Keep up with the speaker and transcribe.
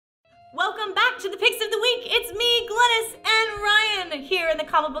welcome back to the Picks of the Week. It's me, Glennis, and Ryan here in the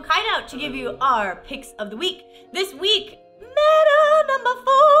Comic Book Hideout to give you our Picks of the Week. This week, meta number 4,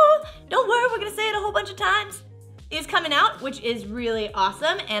 don't worry, we're gonna say it a whole bunch of times, is coming out, which is really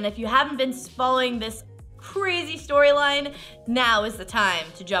awesome. And if you haven't been following this crazy storyline, now is the time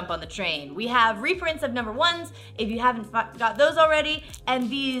to jump on the train. We have reprints of number 1s, if you haven't got those already, and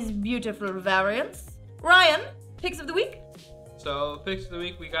these beautiful variants. Ryan, Picks of the Week? So, Picks of the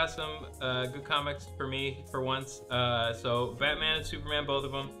Week, we got some good comics for me for once. So, Batman and Superman, both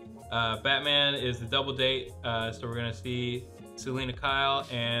of them. Batman is the double date, so we're gonna see Selena Kyle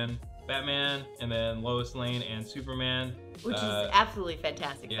and Batman, and then Lois Lane and Superman. Which is absolutely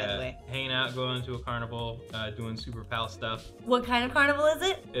fantastic, by the way. Hanging out, going to a carnival, doing super pal stuff. What kind of carnival is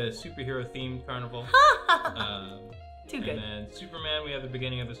it? A superhero-themed carnival. Too good. And then Superman, we have the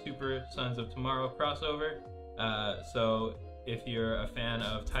beginning of the Super Sons of Tomorrow crossover. So if you're a fan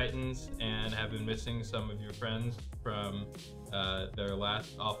of Titans and have been missing some of your friends from their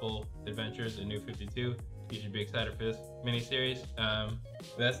last awful adventures in New 52, you should be excited for this miniseries.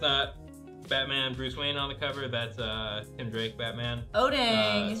 That's not Batman Bruce Wayne on the cover, that's Tim Drake Batman. Oh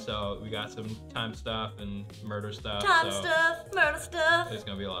dang. So we got some time stuff and murder stuff. Murder stuff. It's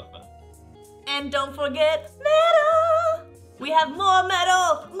gonna be a lot of fun. And don't forget metal! We have more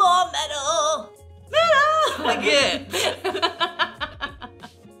metal! More metal! Metal! Again!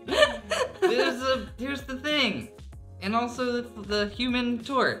 Here's the thing. And also the Human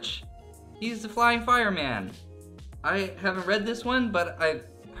Torch. He's the Flying Fireman. I haven't read this one, but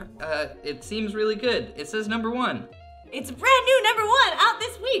it seems really good. It says number 1. It's a brand new number 1 out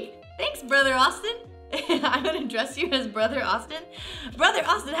this week. Thanks, Brother Austin. I'm gonna address you as Brother Austin. Brother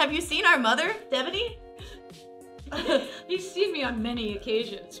Austin, have you seen our mother, Devaney? You've seen me on many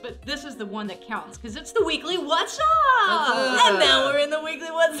occasions, but this is the one that counts, because it's the weekly What's Up! What's up? And now we're in the weekly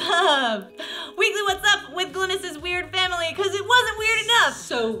What's Up! Weekly What's Up with Glennis's weird family, because it wasn't weird enough.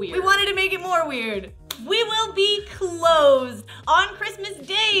 So weird. We wanted to make it more weird. We will be closed on Christmas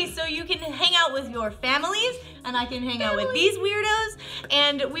Day, so you can hang out with your families, and I can hang out with these weirdos,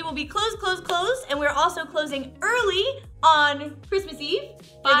 and we will be closed, and we're also closing early on Christmas Eve.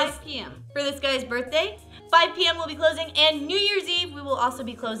 5 p.m. For this guy's birthday. 5 p.m. we'll be closing, and New Year's Eve we will also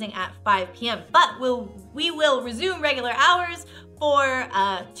be closing at 5 p.m. But we will resume regular hours for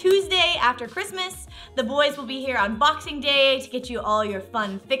Tuesday after Christmas. The boys will be here on Boxing Day to get you all your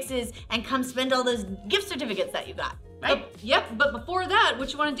fun fixes and come spend all those gift certificates that you got, right? Yep, but before that,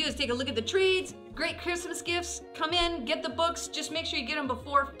 what you want to do is take a look at the trades, great Christmas gifts, come in, get the books, just make sure you get them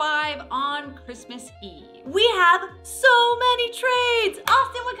before 5 on Christmas Eve. We have so many trades!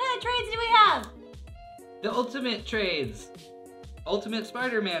 Austin, what kind of trades do we have? The Ultimate Trades. Ultimate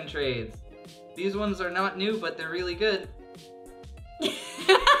Spider-Man Trades. These ones are not new, but they're really good.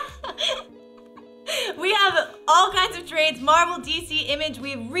 We have all kinds of trades, Marvel, DC, Image.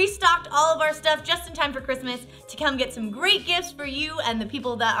 We've restocked all of our stuff just in time for Christmas to come get some great gifts for you and the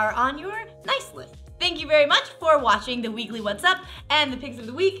people that are on your nice list. Thank you very much for watching the weekly What's Up and the Picks of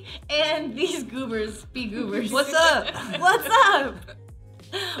the Week and these goobers be goobers. What's up? What's up?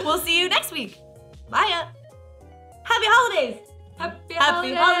 We'll see you next week. Bye. Happy holidays. Happy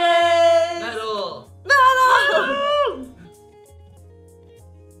Happy holidays. holidays.